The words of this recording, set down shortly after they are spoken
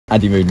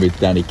Andy Moon with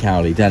Danny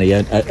Cowley. Danny,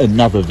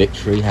 another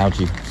victory. How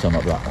do you sum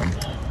up that one?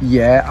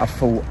 Yeah, I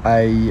thought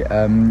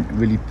a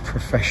really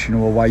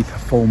professional away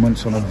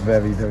performance on a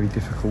very, very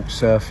difficult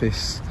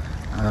surface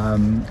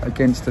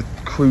against a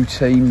Crewe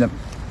team that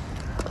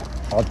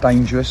are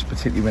dangerous,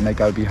 particularly when they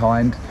go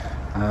behind.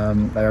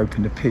 They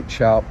opened the pitch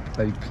up,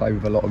 they play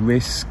with a lot of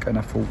risk, and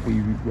I thought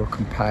we were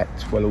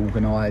compact, well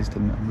organised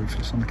and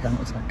ruthless on the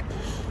counter-attack.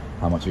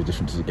 How much of a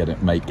difference does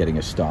it make getting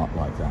a start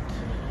like that?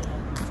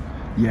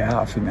 Yeah,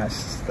 I think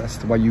that's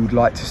the way you would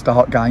like to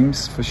start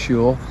games, for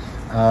sure.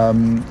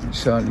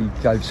 Certainly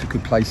gave us a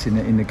good place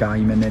in the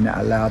game, and then it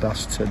allowed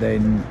us to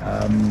then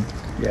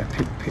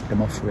pick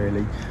them off.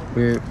 Really,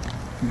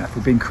 if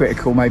we've been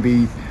critical,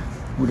 maybe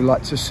would have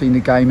liked to have seen the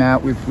game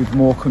out with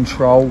more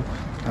control,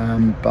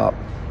 but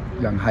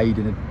young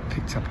Hayden had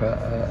picked up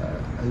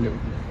a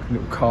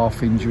little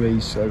calf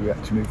injury, so we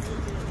had to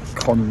move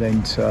Connor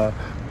then to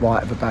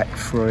right of the back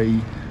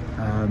three.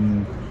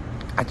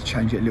 Had to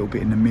change it a little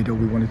bit in the middle.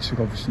 We wanted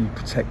to obviously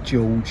protect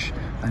George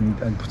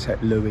and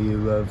protect Louis,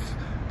 who have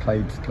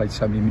played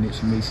so many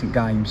minutes in recent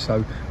games.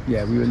 So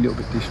yeah, we were a little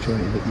bit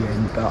disjointed at the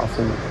end, but I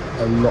thought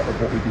a lot of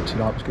what we did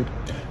tonight was good.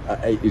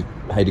 Is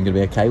Hayden going to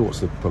be okay? What's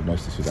the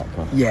prognosis with that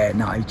calf? Yeah,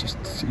 no, he's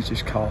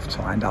just calf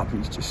tightened up.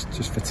 He's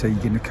just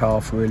fatigue in the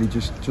calf, really,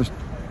 just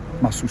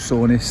muscle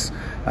soreness.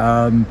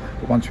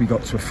 But once we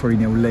got to a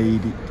 3-0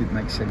 lead, it didn't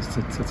make sense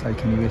to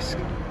take any risk.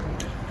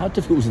 How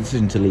difficult was the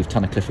decision to leave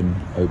Tunnicliffe and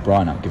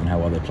O'Brien out, given how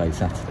well they played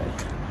Saturday?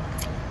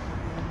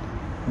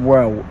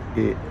 Well,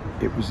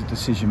 it was a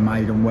decision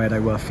made on where they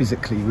were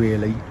physically,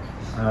 really,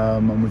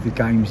 and with the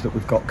games that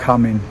we've got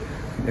coming.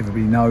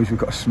 Everybody knows we've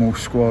got a small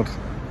squad,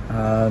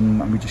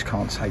 and we just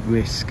can't take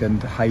risk.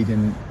 And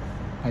Hayden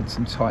had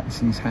some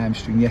tightness in his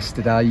hamstring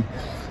yesterday,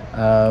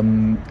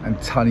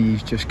 and Tunny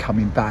is just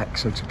coming back,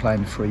 so to play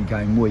in a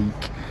 3-game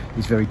week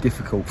is very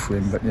difficult for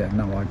him. But yeah,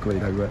 no, I agree.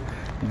 They were,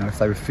 if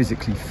they were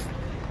physically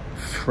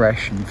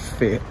fresh and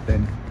fit,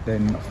 then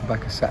off the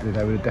back of Saturday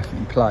they would have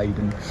definitely played.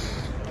 And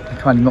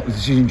kind of not the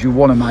decisions you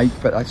want to make,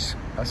 but that's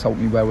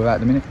ultimately where we're at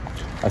the minute.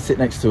 I sit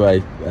next to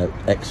a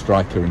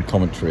ex-striker in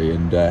commentary,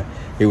 and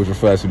he always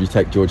refers, when you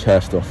take George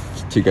Hurst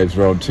off 2 games in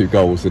a row and 2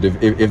 goals, that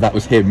if that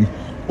was him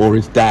or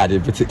his dad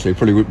in particular,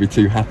 probably wouldn't be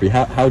too happy.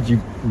 How do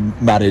you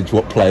manage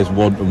what players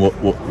want and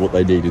what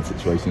they need in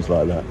situations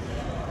like that?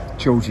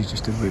 George is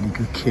just a really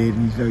good kid,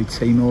 and he's very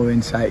team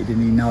orientated,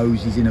 and he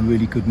knows he's in a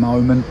really good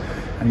moment,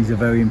 and he's a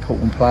very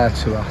important player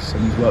to us,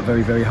 and he's worked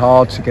very, very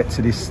hard to get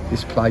to this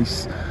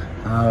place.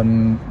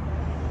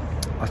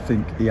 I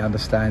think he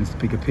understands the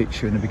bigger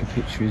picture, and the bigger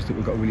picture is that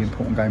we've got a really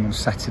important game on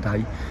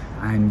Saturday,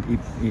 and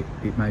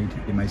it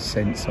made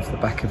sense off the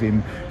back of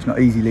him. It's not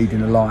easy leading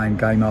the line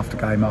game after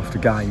game after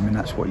game, and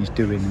that's what he's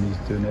doing, and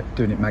he's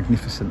doing it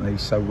magnificently.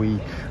 So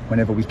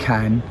whenever we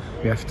can,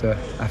 we have to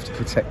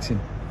protect him.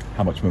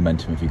 How much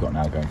momentum have you got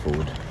now going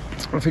forward?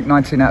 I think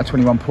 19 out of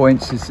 21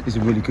 points is a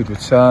really good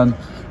return.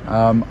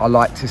 I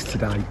liked us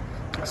today.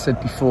 I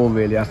said before,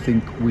 really, I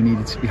think we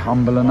needed to be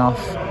humble enough,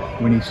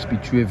 we needed to be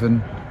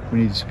driven, we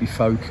needed to be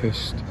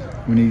focused,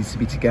 we needed to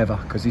be together,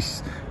 because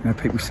this,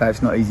 people say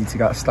it's not easy to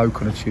go to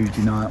Stoke on a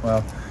Tuesday night.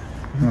 Well,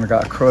 you want to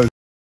go to Crewe.